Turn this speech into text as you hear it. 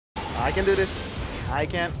I can do this. I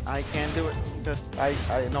can do it. Just I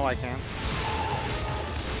know I can.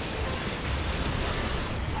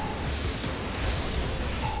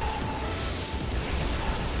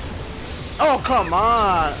 Oh, come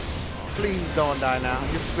on! Please don't die now.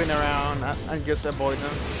 Just spin around and just avoid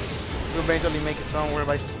them. You'll eventually make it somewhere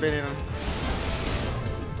by spinning them.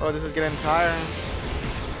 Oh, this is getting tiring.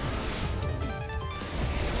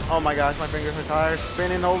 Oh my gosh, my fingers are tired.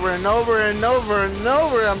 Spinning over and over and over and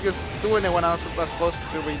over. I'm just doing it when I'm supposed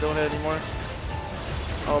to be doing it anymore.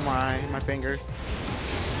 Oh my fingers.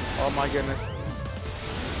 Oh my goodness.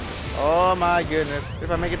 Oh my goodness. If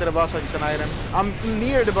I make it to the boss, I get an item. I'm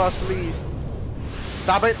near the boss, please.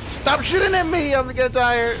 Stop it. Stop shooting at me. I'm getting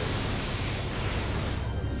tired.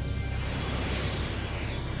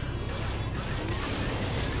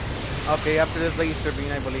 Okay, after this laser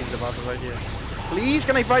beam, I believe the boss is right here. Please,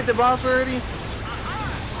 can I fight the boss already?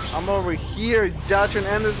 I'm over here dodging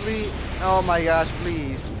endlessly. Oh my gosh,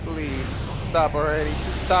 please. Please. Stop already.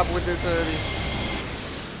 Just stop with this already.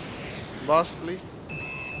 Boss, please.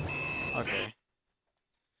 Okay.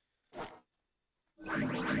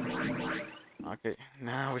 Okay,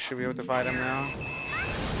 now we should be able to fight him now.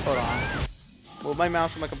 Hold on. Well, my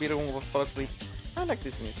mouse and my computer won't fall asleep. I like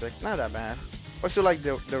this music. Not that bad. I still like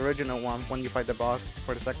the original one when you fight the boss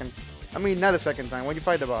for the second. I mean, not the second time. When you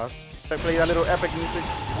fight the boss, so I play that little epic music.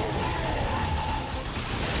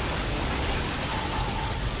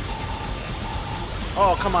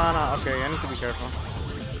 Oh, come on. Okay, I need to be careful.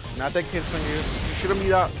 Not take hits from you. You shouldn't be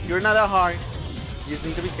that. You're not that hard. You just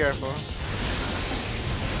need to be careful.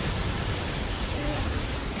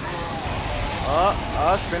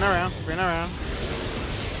 Oh, spin around, spin around.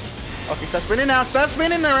 Okay, start spinning now, start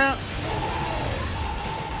spinning around.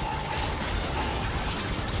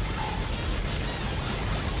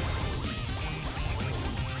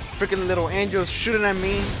 Freaking little angels shooting at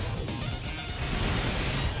me.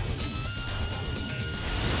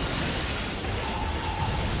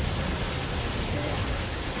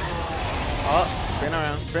 Oh, spin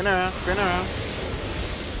around, spin around, spin around.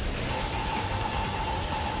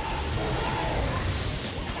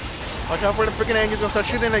 Watch out for the freaking angels, gonna start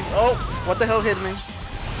shooting like, oh, what the hell hit me?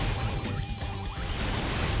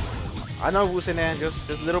 I know who's in angels.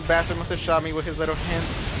 This little bastard must have shot me with his little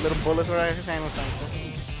hands, little bullets right in his hand or something.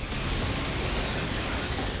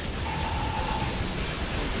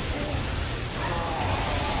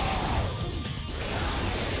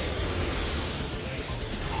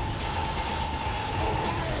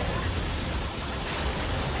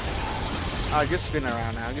 Oh, just spin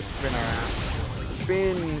around now, just spin around.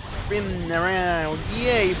 Spin around.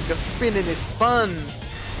 Yay, because spinning is fun.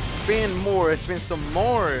 Spin more, spin some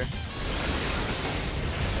more.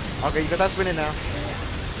 Okay, you can start spinning now.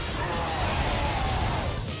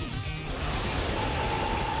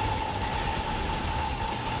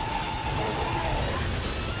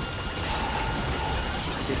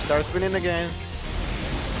 Okay, start spinning again.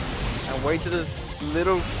 And wait till the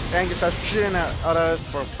little angel starts shooting at us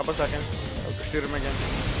for a couple seconds. Okay, shoot him again.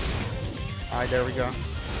 Alright, there we go.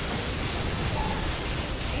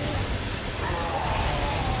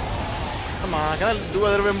 Come on, can I do a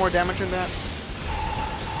little bit more damage than that?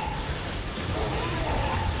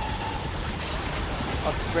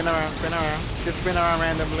 Oh, spin around, spin around. Just spin around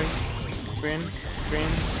randomly. Spin, spin,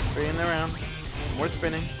 spin around. More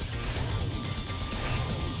spinning.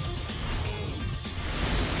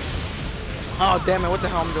 Oh, damn it, what the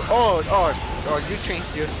hell am I doing? Oh, you change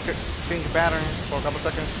pattern for a couple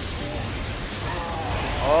seconds.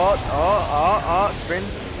 Spin.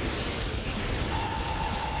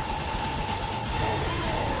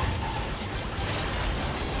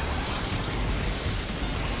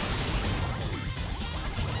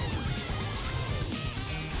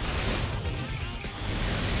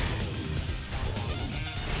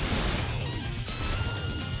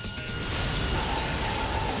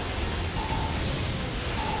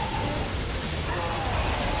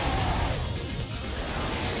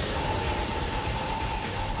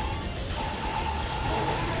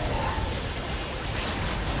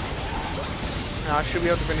 I should be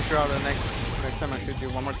able to finish her out the next time I shoot you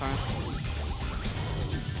one more time.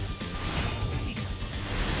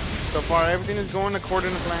 So far, everything is going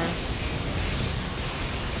according to plan.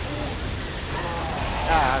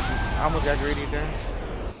 Ah, I almost got greedy there.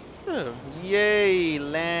 Oh, yay,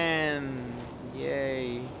 land.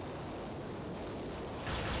 Yay.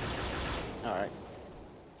 Alright.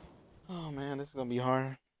 Oh man, this is gonna be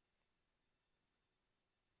hard.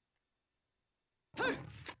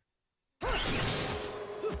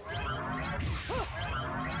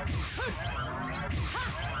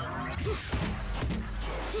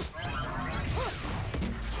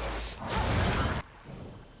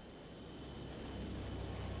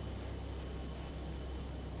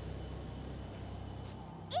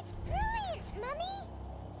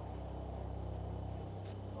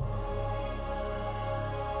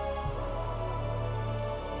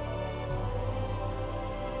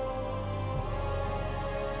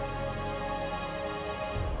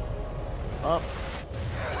 up.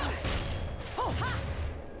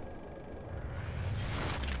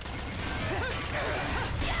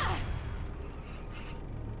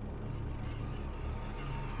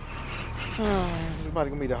 This is probably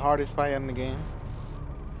gonna be the hardest fight in the game.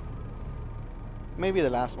 Maybe the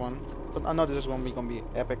last one, but I know this is gonna be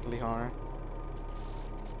epically hard.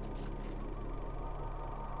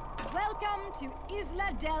 Welcome to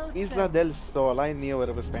Isla Del Sol. Isla del Sol. I knew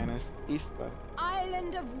it was Spanish. Isla.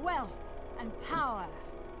 Island of wealth and power.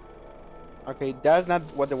 Okay, that's not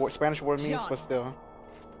what the Spanish word means, but still.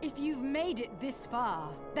 If you've made it this far,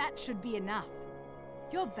 that should be enough.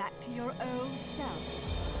 You're back to your old self.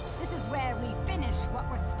 This is where we finish what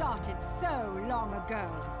was started so long ago.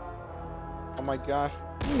 Oh my gosh.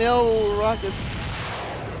 No, rocket.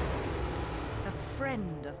 A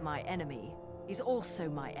friend of my enemy is also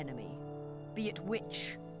my enemy, be it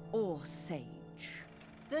witch or sage.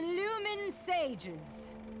 The Lumen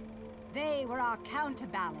Sages. They were our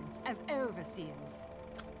counterbalance as overseers.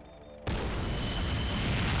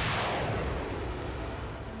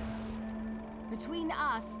 Between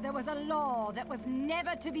us, there was a law that was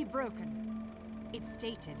never to be broken. It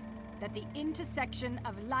stated that the intersection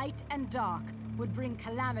of light and dark would bring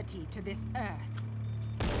calamity to this earth.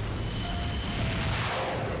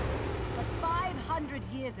 But 500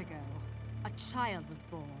 years ago, a child was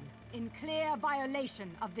born in clear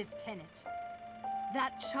violation of this tenet.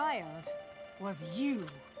 That child was you.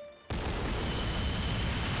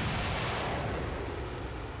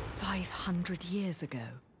 500 years ago.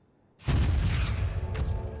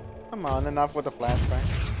 Come on, enough with the flashback.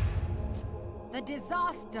 The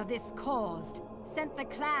disaster this caused sent the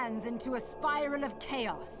clans into a spiral of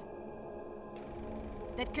chaos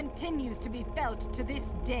that continues to be felt to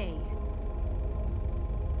this day.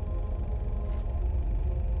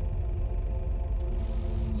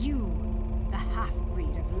 You, the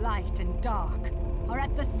half-breed of light and dark, are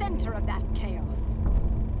at the center of that chaos.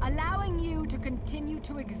 Allowing you to continue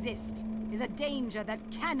to exist is a danger that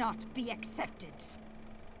cannot be accepted.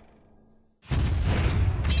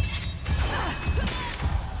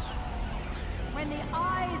 When the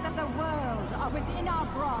eyes of the world are within our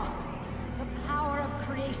grasp, the power of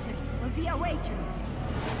creation will be awakened.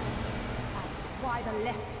 That is why the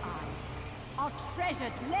left eye, our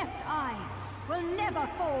treasured left eye, will never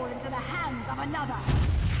fall into the hands of another.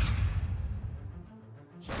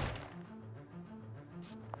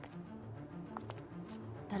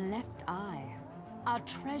 The left eye, our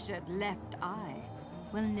treasured left eye,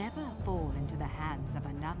 will never fall into the hands of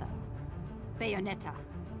another. Bayonetta,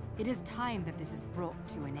 it is time that this is brought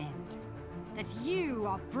to an end. That you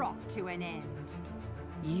are brought to an end.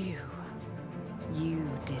 You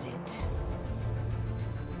did it.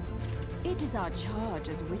 It is our charge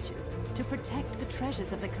as witches to protect the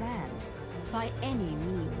treasures of the clan by any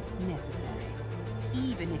means necessary.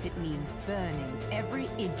 Even if it means burning every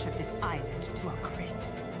inch of this island to a crisp.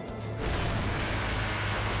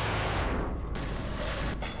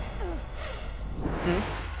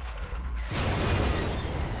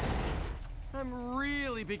 I'm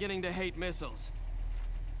really beginning to hate missiles.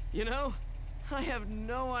 You know, I have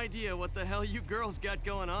no idea what the hell you girls got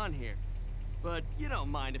going on here. But you don't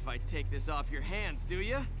mind if I take this off your hands, do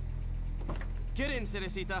you? Get in,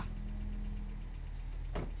 Cerecita.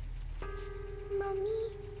 Mommy.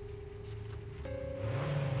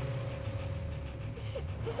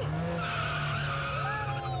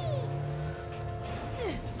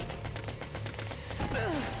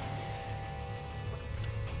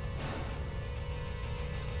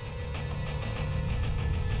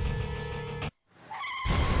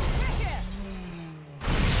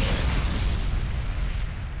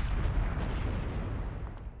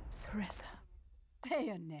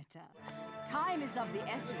 Bayonetta, time is of the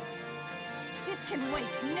essence. This can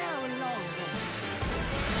wait no longer.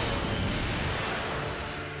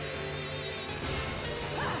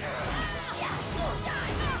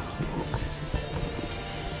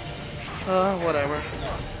 Whatever.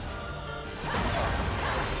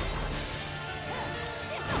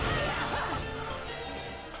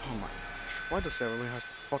 Oh my gosh, why does everyone have to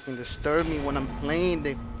fucking disturb me when I'm playing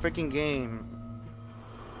the freaking game?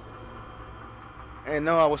 And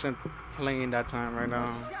no, I wasn't playing that time right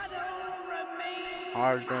now.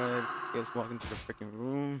 Hard drive, guys walk into the freaking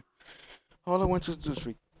room. All I want to do is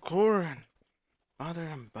record. Bother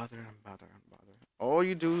and bother and bother and bother. All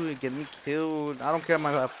you do is get me killed. I don't care if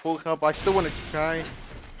I have full help. I still want to try.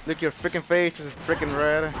 Look, your freaking face is freaking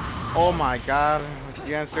red. Oh my god.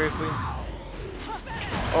 Again, seriously.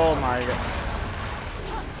 Oh my god.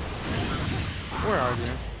 Where are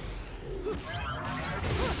you?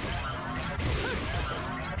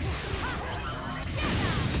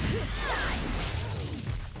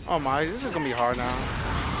 Oh my, this is gonna be hard now.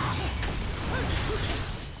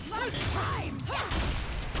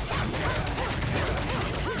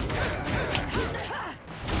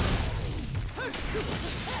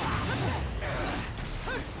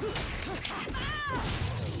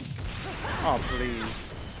 Oh, please.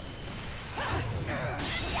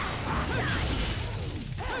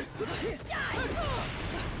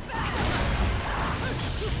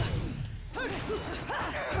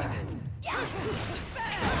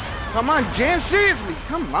 Come on, Jen, seriously!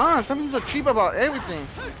 Come on, stop being so cheap about everything.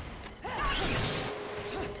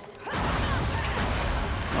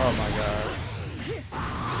 Oh my god.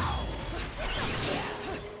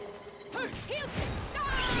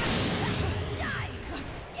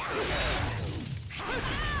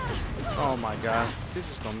 Oh my god, this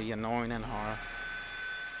is gonna be annoying and hard.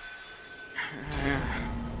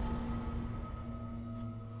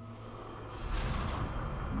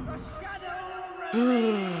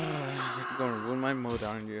 You're gonna ruin my mood,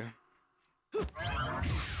 aren't you?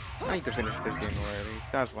 I need to finish this game already.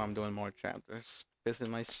 That's why I'm doing more chapters. Pissing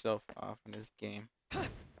myself off in this game.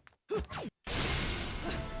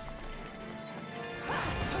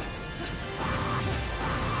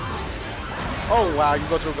 Oh wow, you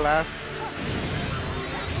go through glass?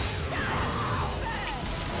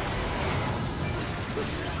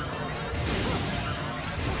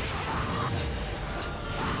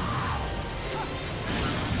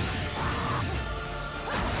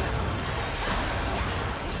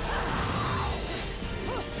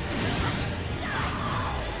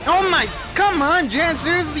 Oh my, come on, Jen,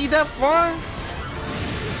 seriously, that far?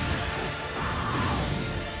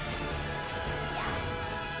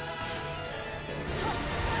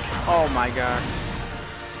 Oh my god.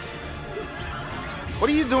 What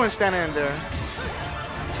are you doing standing in there?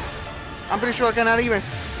 I'm pretty sure I cannot even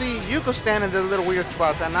see. You could stand in the little weird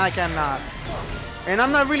spots and I cannot. And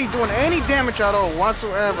I'm not really doing any damage at all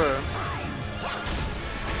whatsoever.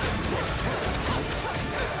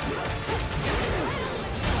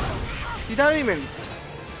 He's not even.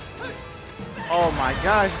 Oh my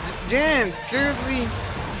gosh, Jen, seriously?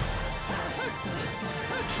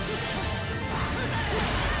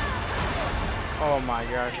 Oh my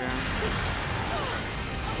gosh, Jen.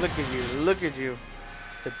 Look at you, look at you.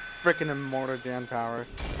 The freaking immortal Jen powers.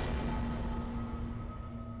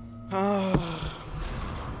 Alright,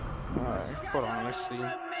 hold on, let's see.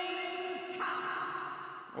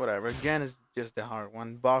 Whatever, Jen is just the hard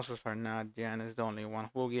one. Bosses are not. Jen is the only one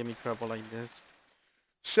who will give me trouble like this.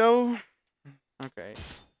 So, okay.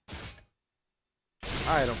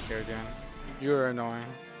 I don't care, Jen. You're annoying.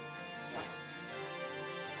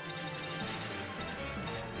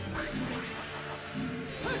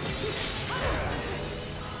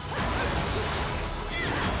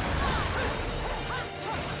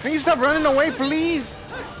 Can you stop running away, please?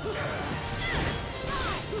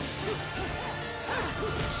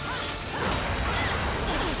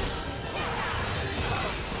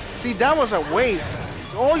 See, that was a waste.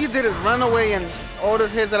 All you did is run away, and all the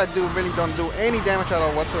hits that I do really don't do any damage at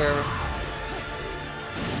all whatsoever.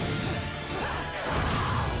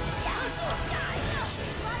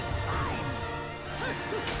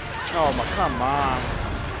 Oh my, come on.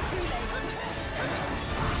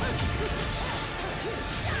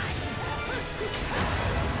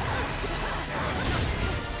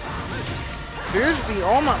 Seriously,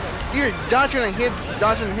 oh my, you're dodging and hit,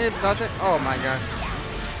 dodging and hit, dodging. Oh my god.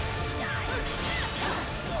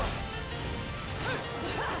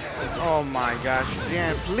 Oh my gosh,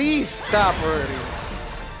 Jen, please stop already.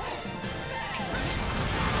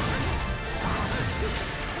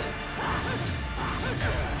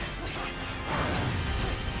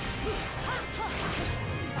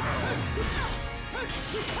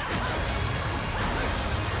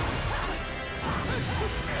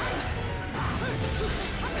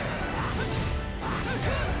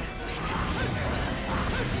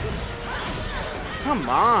 Come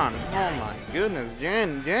on. Oh my goodness,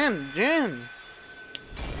 Jen.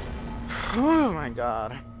 Oh my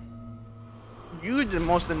god. You're the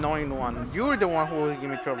most annoying one. You're the one who will give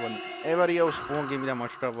me trouble. Everybody else won't give me that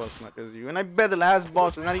much trouble as much as you. And I bet the last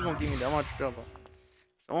boss is not even gonna give me that much trouble.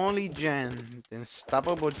 Only Jen. The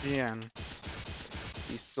unstoppable Jen.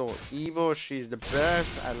 She's so evil. She's the best.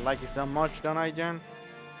 I like it so much, don't I, Jen?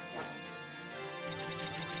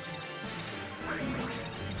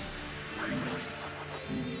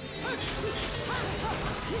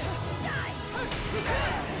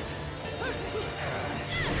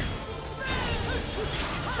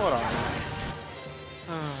 Hold on.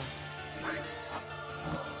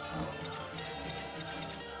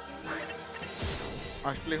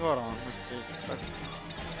 Actually, hold on.